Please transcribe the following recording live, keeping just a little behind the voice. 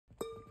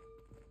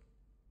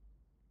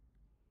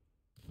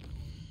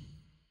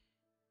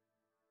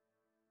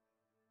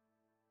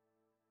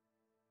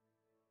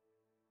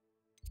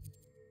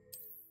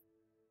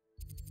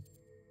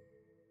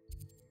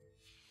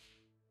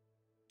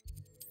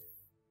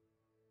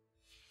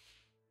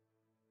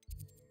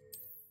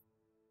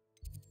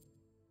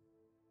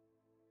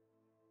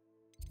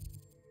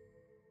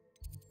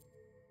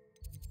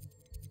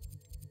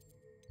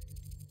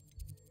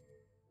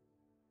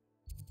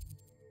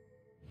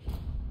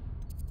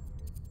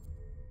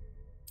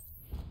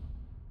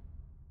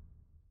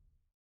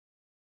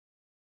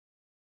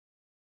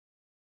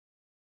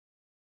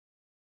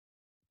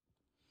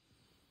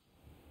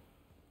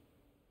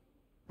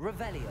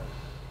Revelio.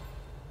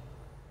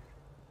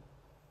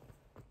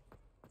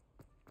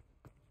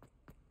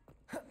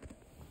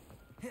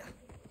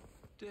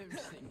 Don't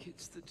think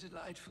it's the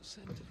delightful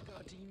scent of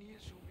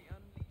gardenias you'll be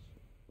unleashed.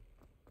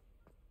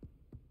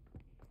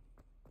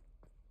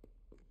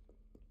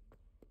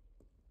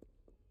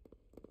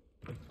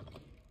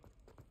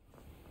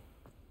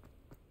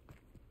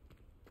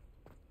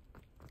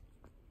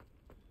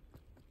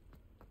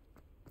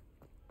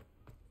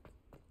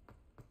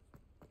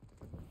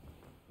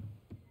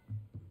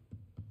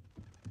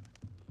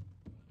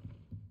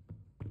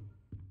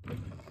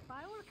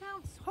 By all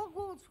accounts,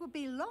 Hogwarts would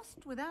be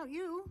lost without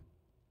you.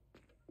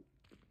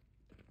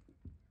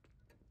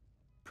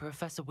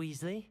 Professor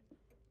Weasley,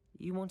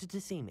 you wanted to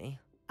see me?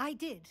 I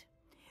did.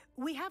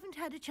 We haven't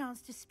had a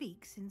chance to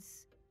speak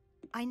since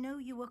I know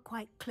you were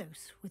quite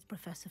close with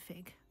Professor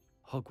Fig.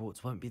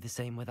 Hogwarts won't be the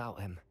same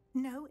without him.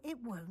 No, it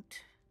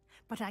won't.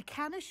 But I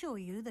can assure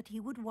you that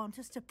he would want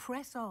us to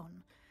press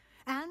on,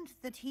 and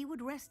that he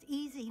would rest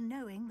easy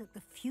knowing that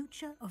the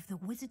future of the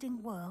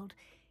wizarding world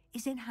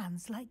is in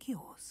hands like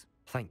yours.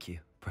 Thank you,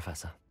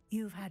 Professor.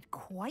 You've had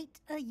quite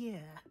a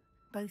year,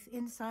 both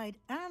inside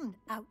and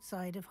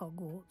outside of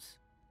Hogwarts.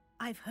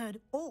 I've heard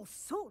all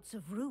sorts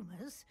of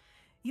rumors.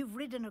 You've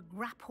ridden a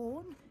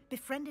graphorn,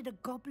 befriended a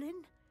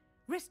goblin,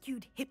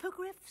 rescued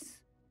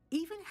hippogriffs,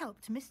 even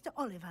helped Mr.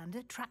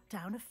 Ollivander track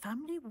down a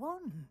family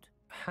wand.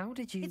 How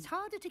did you... It's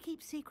harder to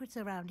keep secrets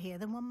around here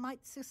than one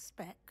might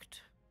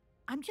suspect.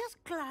 I'm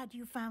just glad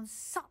you found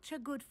such a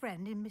good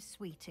friend in Miss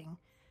Sweeting.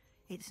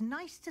 It's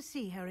nice to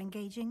see her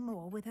engaging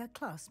more with her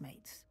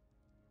classmates.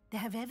 There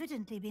have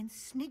evidently been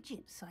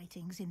Snidget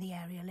sightings in the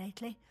area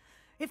lately.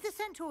 If the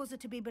centaurs are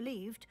to be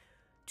believed,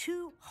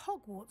 2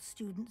 Hogwarts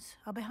students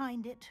are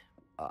behind it.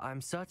 I'm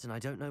certain I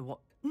don't know what...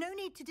 No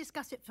need to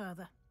discuss it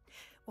further.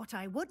 What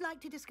I would like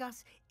to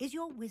discuss is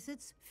your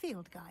wizard's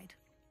field guide.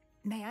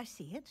 May I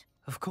see it?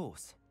 Of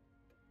course.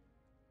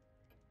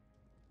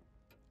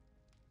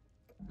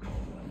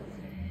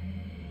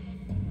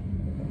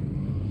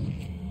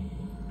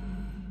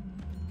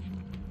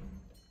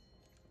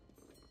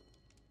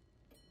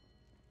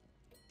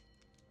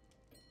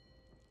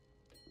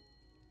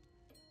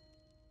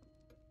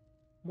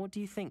 What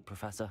do you think,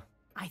 Professor?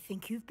 I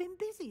think you've been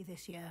busy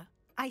this year.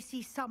 I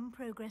see some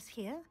progress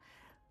here,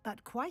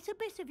 but quite a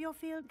bit of your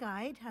field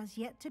guide has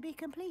yet to be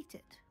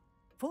completed.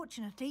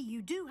 Fortunately,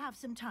 you do have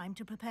some time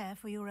to prepare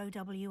for your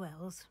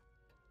OWLs.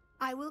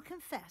 I will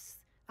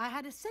confess, I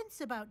had a sense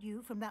about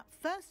you from that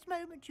first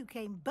moment you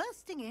came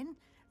bursting in,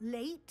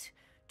 late,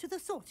 to the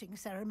sorting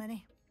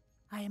ceremony.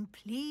 I am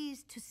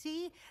pleased to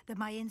see that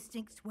my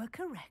instincts were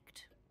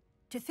correct.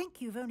 To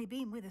think you've only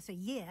been with us a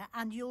year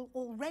and you'll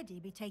already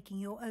be taking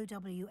your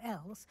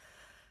OWLs,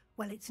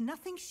 well, it's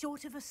nothing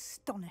short of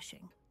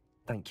astonishing.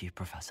 Thank you,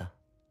 Professor,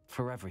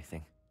 for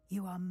everything.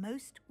 You are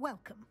most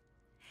welcome.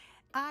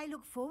 I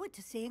look forward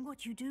to seeing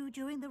what you do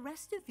during the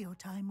rest of your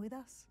time with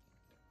us.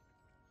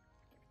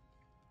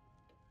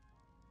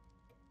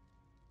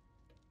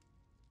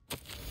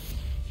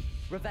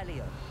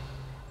 Revelio.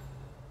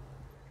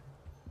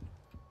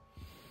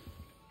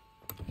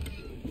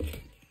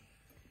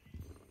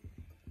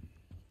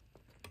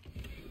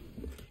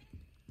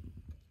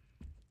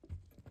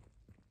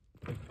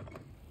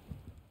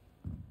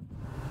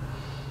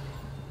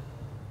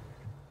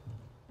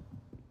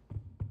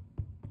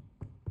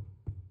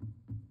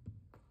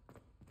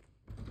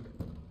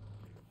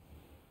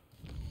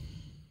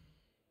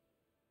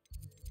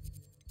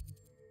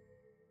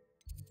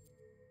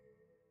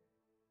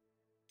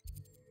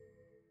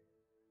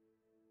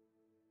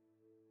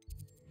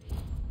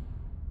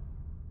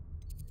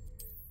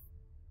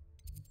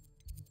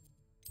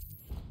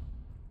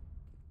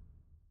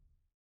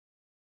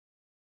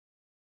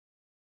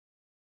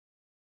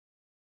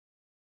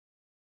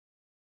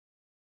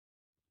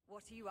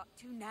 What are you up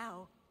to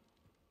now?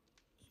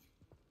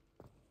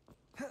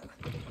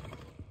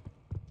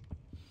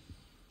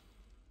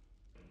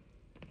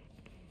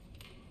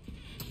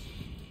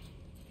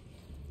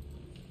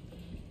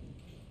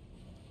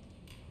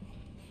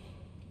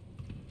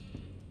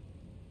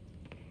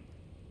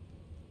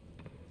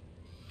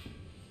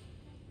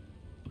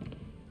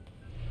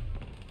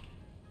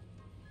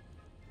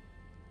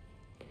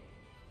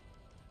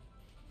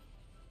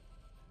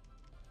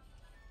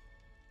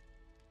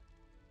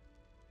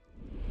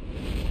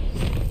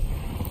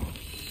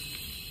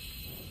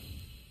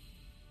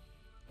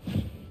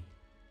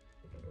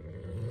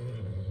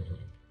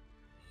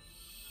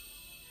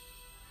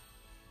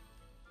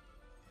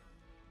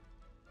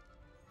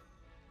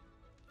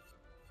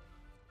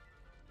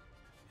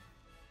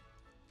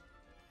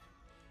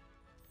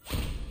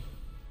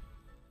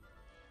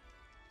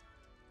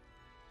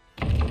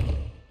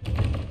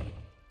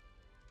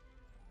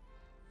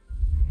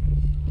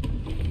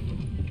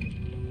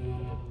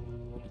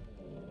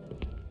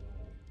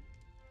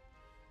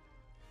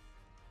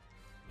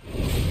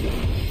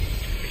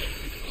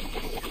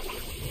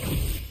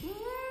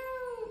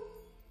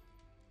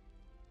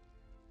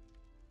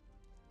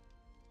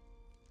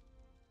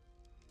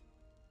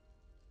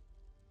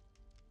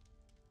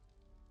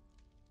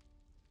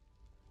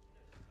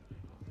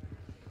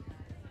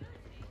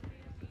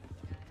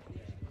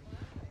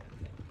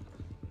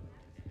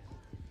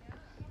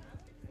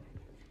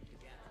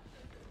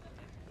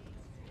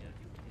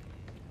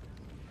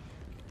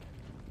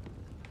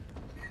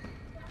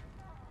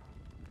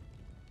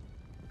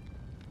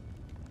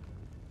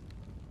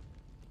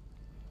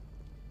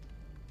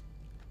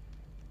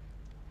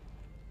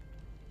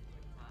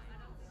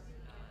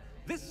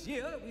 This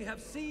year, we have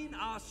seen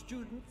our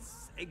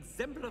students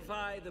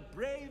exemplify the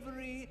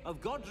bravery of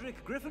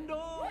Godric Gryffindor.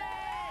 Allow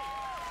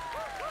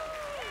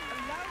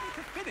me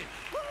to finish.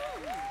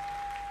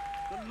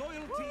 The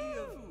loyalty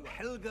of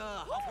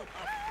Helga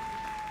Hufflepuff.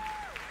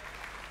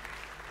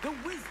 The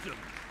wisdom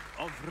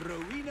of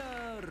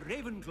Rowena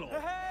Ravenclaw.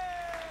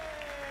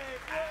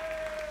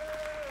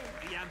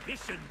 The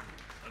ambition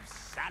of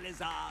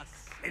Salazar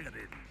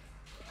Slytherin.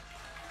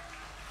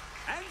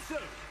 And so,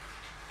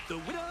 the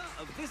winner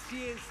of this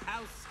year's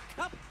House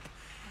Cup...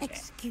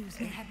 Excuse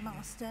me,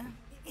 Headmaster,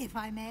 if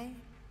I may.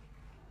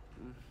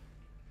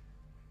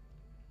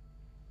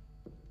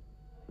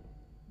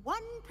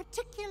 One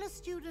particular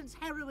student's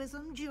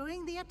heroism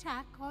during the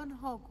attack on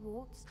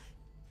Hogwarts,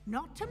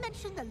 not to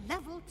mention the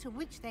level to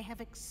which they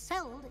have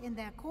excelled in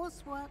their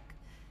coursework,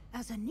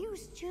 as a new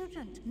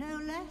student, no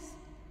less.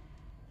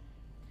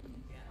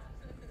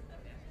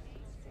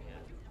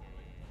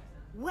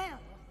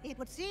 Well, it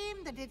would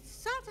seem that it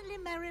certainly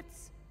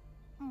merits,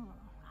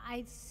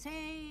 I'd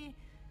say,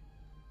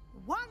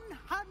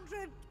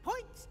 100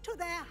 points to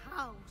their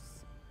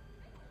house.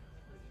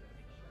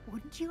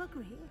 Wouldn't you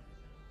agree?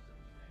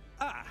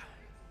 Ah,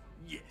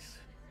 yes.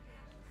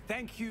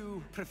 Thank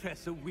you,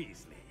 Professor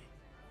Weasley.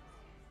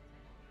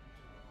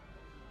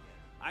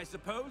 I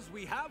suppose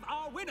we have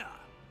our winner.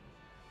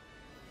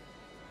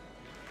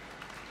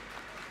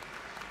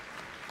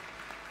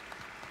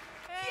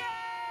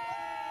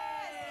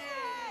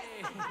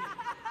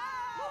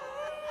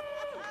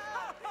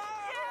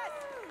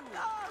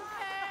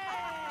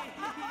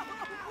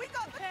 We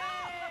got the cup!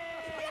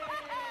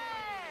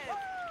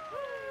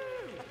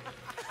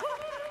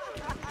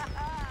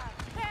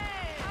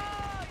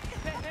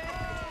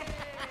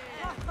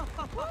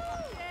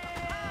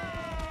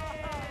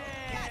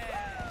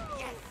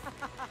 Yes!